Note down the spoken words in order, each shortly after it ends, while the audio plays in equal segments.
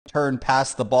turn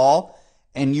past the ball.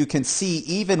 And you can see,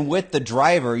 even with the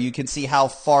driver, you can see how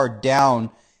far down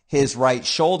his right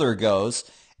shoulder goes.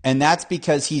 And that's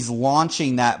because he's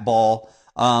launching that ball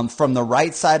from the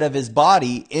right side of his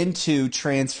body into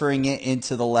transferring it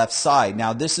into the left side.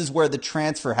 Now, this is where the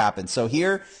transfer happens. So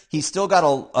here, he's still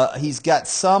got he's got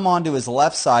some onto his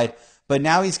left side, but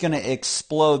now he's going to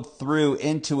explode through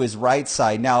into his right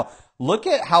side. Now, look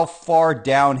at how far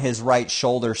down his right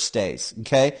shoulder stays,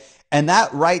 okay? And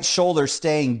that right shoulder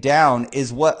staying down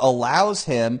is what allows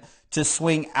him to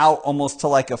swing out almost to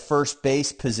like a first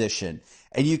base position.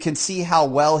 And you can see how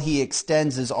well he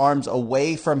extends his arms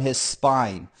away from his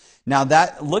spine. Now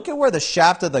look at where the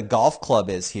shaft of the golf club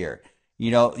is here.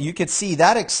 You know, you can see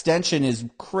that extension is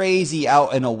crazy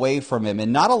out and away from him.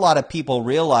 And not a lot of people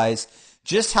realize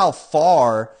just how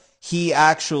far he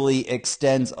actually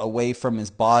extends away from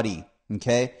his body,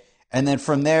 okay? And then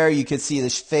from there, you can see the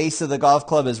face of the golf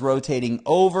club is rotating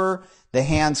over, the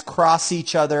hands cross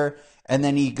each other, and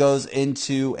then he goes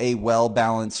into a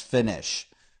well-balanced finish.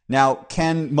 Now,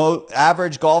 can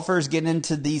average golfers get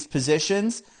into these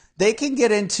positions? They can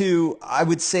get into, I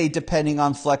would say, depending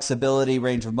on flexibility,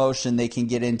 range of motion, they can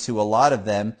get into a lot of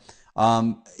them.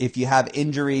 If you have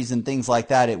injuries and things like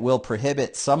that, it will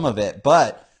prohibit some of it.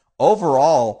 But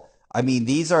overall, I mean,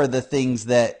 these are the things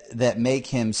that make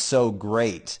him so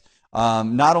great.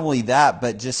 Not only that,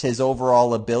 but just his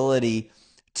overall ability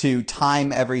to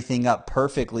time everything up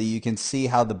perfectly. You can see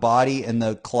how the body and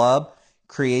the club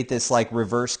create this like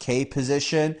reverse K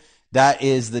position. That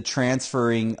is the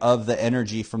transferring of the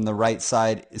energy from the right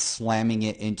side, slamming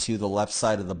it into the left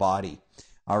side of the body.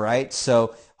 All right,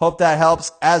 so hope that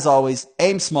helps. As always,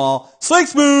 aim small, swing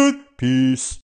smooth. Peace.